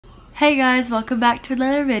Hey guys, welcome back to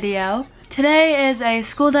another video. Today is a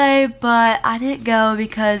school day, but I didn't go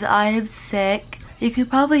because I am sick. You could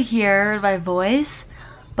probably hear my voice,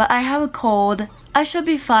 but I have a cold. I should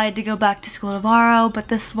be fine to go back to school tomorrow, but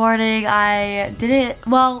this morning I didn't,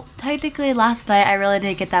 well, technically last night I really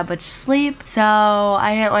didn't get that much sleep, so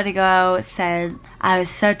I didn't want to go since I was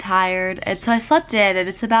so tired, and so I slept in, and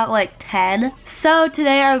it's about like 10. So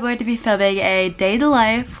today I'm going to be filming a day in the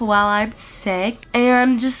life while I'm sick,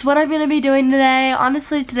 and just what I'm going to be doing today.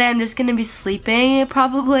 Honestly, today I'm just going to be sleeping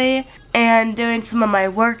probably, and doing some of my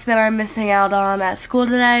work that I'm missing out on at school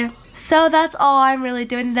today. So that's all I'm really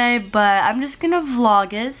doing today, but I'm just gonna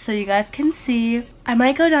vlog it so you guys can see. I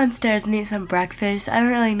might go downstairs and eat some breakfast. I don't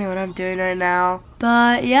really know what I'm doing right now,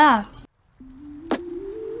 but yeah.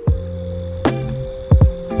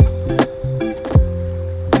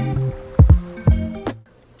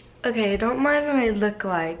 Okay, don't mind what I look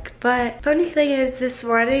like, but funny thing is this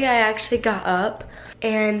morning I actually got up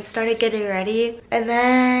and started getting ready, and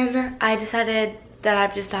then I decided that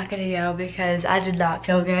I'm just not gonna go because I did not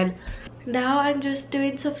feel good. Now I'm just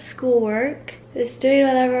doing some schoolwork, just doing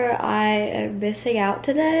whatever I am missing out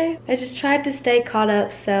today. I just tried to stay caught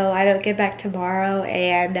up so I don't get back tomorrow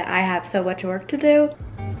and I have so much work to do.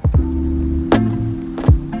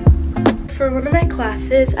 For one of my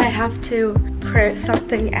classes, I have to print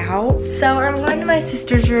something out. So I'm going to my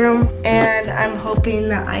sister's room and I'm hoping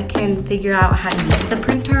that I can figure out how to use the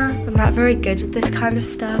printer. I'm not very good with this kind of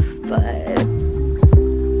stuff, but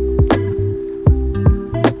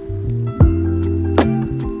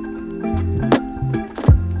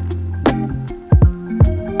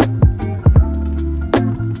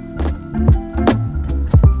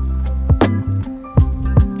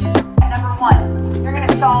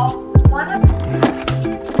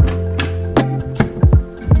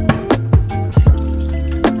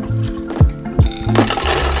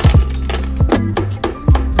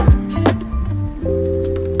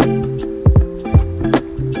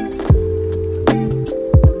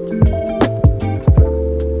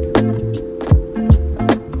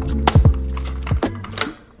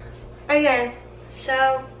okay,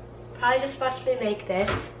 so probably just watch me make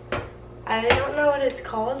this. I don't know what it's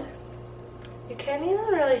called. You can't even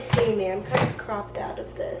really see me. I'm kind of cropped out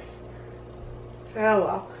of this. Oh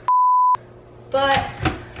well. But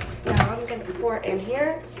now I'm gonna pour it in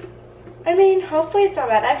here. I mean, hopefully it's not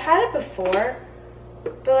bad. I've had it before,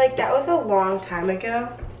 but like that was a long time ago.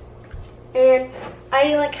 And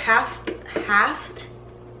I like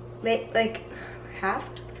I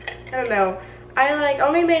don't know. I like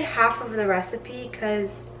only made half of the recipe because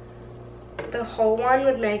the whole one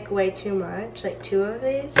would make way too much, like 2 of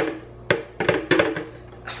these.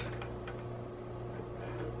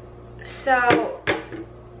 So,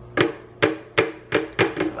 oh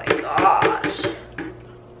my gosh.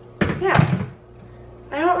 Yeah,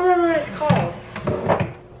 I don't remember what it's called.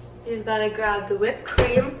 You've got to grab the whipped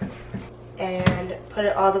cream and put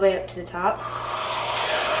it all the way up to the top.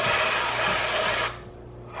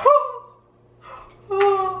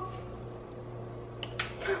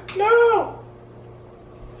 No!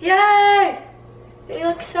 Yay! It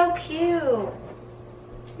looks so cute.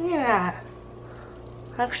 Yeah.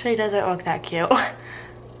 Actually, it doesn't look that cute.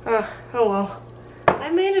 Oh well.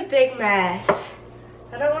 I made a big mess.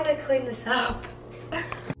 I don't want to clean this up.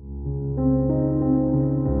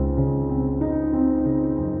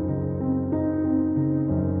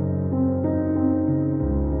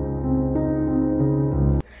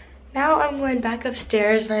 Now I'm going back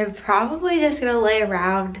upstairs and I'm probably just gonna lay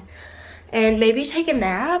around and maybe take a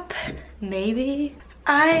nap, maybe.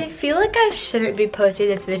 I feel like I shouldn't be posting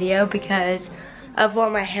this video because of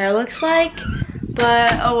what my hair looks like,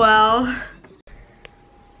 but oh well.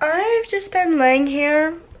 I've just been laying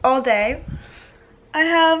here all day. I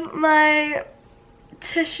have my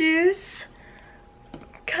tissues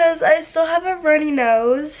because I still have a runny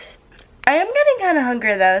nose. I am getting kind of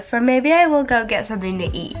hungry though, so maybe I will go get something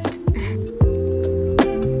to eat.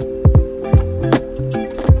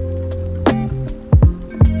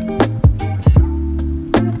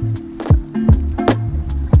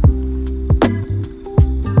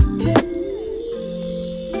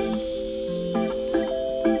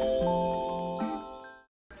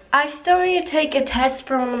 I still need to take a test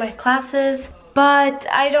for one of my classes, but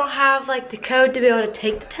I don't have like the code to be able to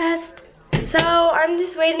take the test. So I'm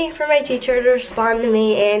just waiting for my teacher to respond to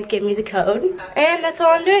me and give me the code. And that's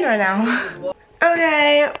all I'm doing right now.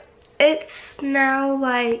 Okay, it's now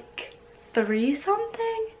like 3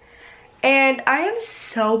 something. And I am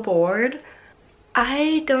so bored.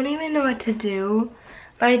 I don't even know what to do.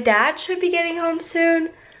 My dad should be getting home soon.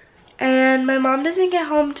 And my mom doesn't get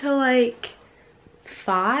home till like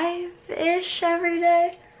 5-ish every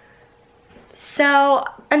day. So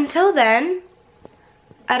until then,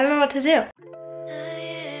 I don't know what to do.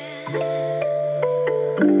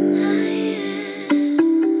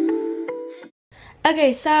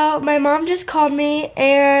 Okay, so my mom just called me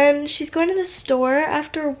and she's going to the store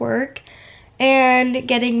after work and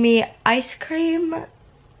getting me ice cream,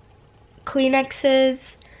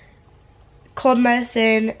 Kleenexes, cold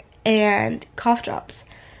medicine, and cough drops.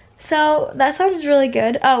 So that sounds really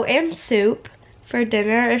good. Oh, and soup for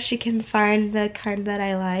dinner if she can find the kind that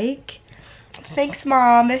I like. Thanks,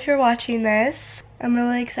 Mom, if you're watching this. I'm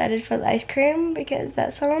really excited for the ice cream because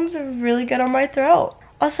that sounds really good on my throat.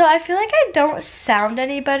 Also, I feel like I don't sound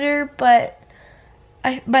any better, but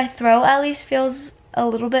my throat at least feels a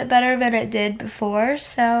little bit better than it did before,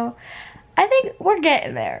 so I think we're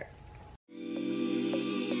getting there.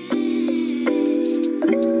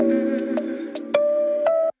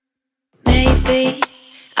 Maybe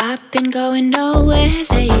I've been going nowhere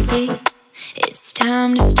lately. It's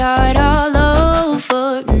time to start all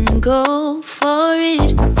over and go for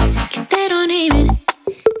it. 'Cause they don't even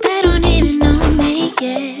know me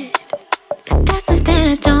yet. But that's something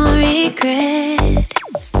I don't regret.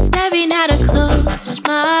 Every night I close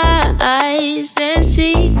my eyes and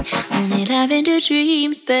see only lavender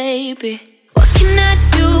dreams, baby. What can I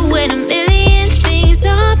do when a million things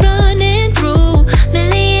are running through?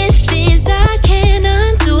 Million things I can't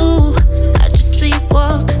undo. I just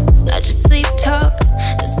sleepwalk, I just sleep talk.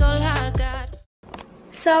 That's all I got.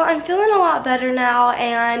 So I'm feeling a lot better now,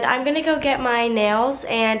 and I'm gonna go get my nails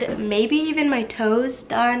and maybe even my toes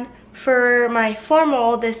done for my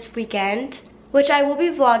formal this weekend, which I will be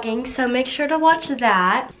vlogging, so make sure to watch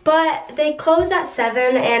that. But they close at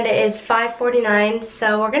 7 and it is 5:49,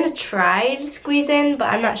 so we're gonna try to squeeze in, but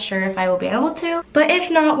I'm not sure if I will be able to. But if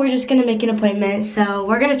not, we're just gonna make an appointment, so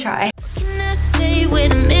we're gonna try. Can I say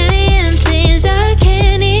with a million things I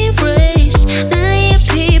can't erase? Million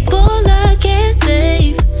people I can't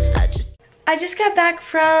save. I just got back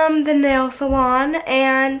from the nail salon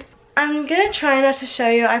and I'm gonna try not to show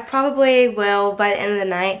you. I probably will by the end of the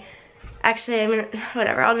night. Actually, I mean,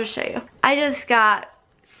 whatever, I'll just show you. I just got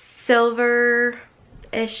silver-ish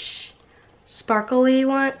sparkly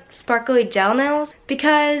gel nails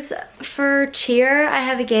because for cheer, I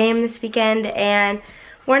have a game this weekend and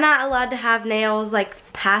we're not allowed to have nails like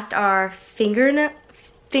past our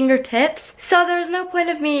fingertips. So there's no point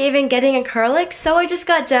of me even getting acrylics, so I just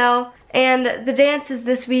got gel. And the dance is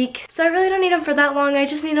this week, so I really don't need them for that long. I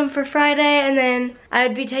just need them for Friday, and then I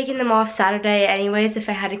would be taking them off Saturday anyways if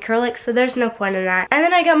I had acrylics, so there's no point in that. And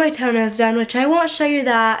then I got my toenails done, which I won't show you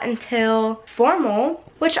that until formal,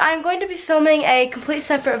 which I'm going to be filming a complete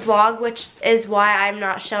separate vlog, which is why I'm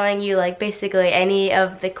not showing you like basically any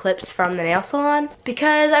of the clips from the nail salon,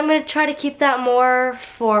 because I'm going to try to keep that more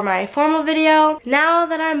for my formal video. Now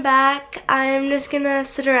that I'm back, I'm just going to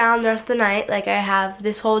sit around the rest of the night like I have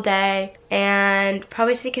this whole day and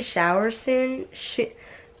probably take a shower soon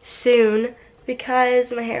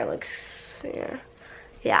because my hair looks,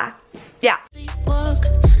 yeah. Sleepwalk,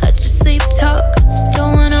 I just sleep talk.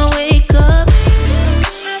 Don't wanna wake up.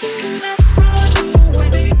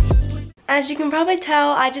 As you can probably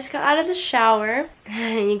tell, I just got out of the shower.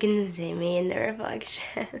 You can see me in the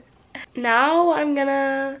reflection. Now I'm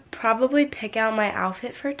gonna probably pick out my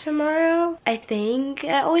outfit for tomorrow. I think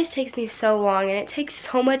it always takes me so long and it takes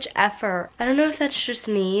so much effort. I don't know if that's just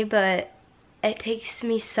me, but it takes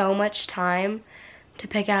me so much time to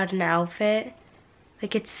pick out an outfit.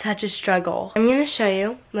 Like, it's such a struggle. I'm gonna show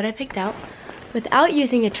you what I picked out without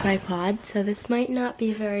using a tripod, so this might not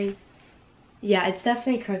be very, yeah, it's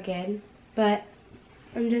definitely crooked, but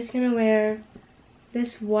I'm just gonna wear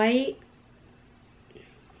this white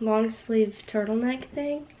long sleeve turtleneck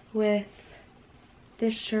thing with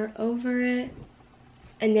this shirt over it,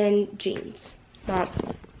 and then jeans,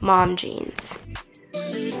 mom jeans.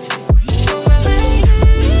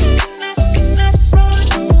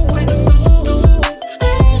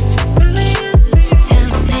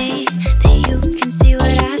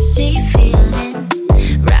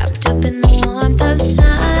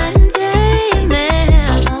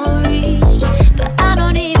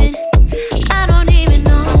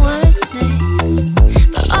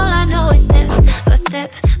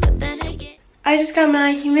 I just got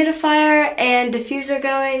my humidifier and diffuser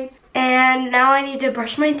going, and now I need to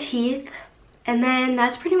brush my teeth, and then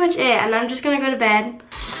that's pretty much it, and I'm just gonna go to bed.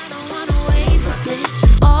 I don't wanna wait for this.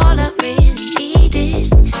 All I really need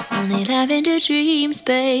is only lavender dreams,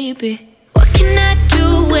 baby. What can I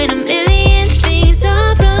do when a million things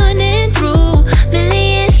are running through?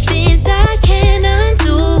 Million things I can't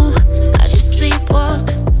undo. I just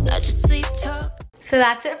sleepwalk, I just sleep talk. So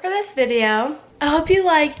that's it for this video. I hope you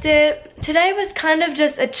liked it. Today was kind of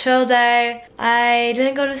just a chill day. I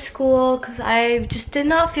didn't go to school because I just did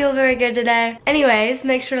not feel very good today. Anyways,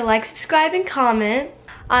 make sure to like, subscribe, and comment.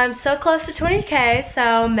 I'm so close to 20K,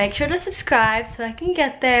 so make sure to subscribe so I can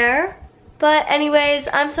get there. But anyways,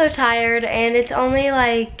 I'm so tired and it's only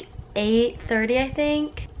like 8:30 I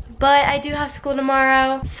think. But I do have school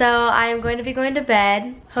tomorrow, so I am going to be going to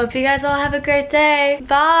bed. Hope you guys all have a great day.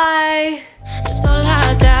 Bye! That's all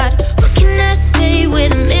I got.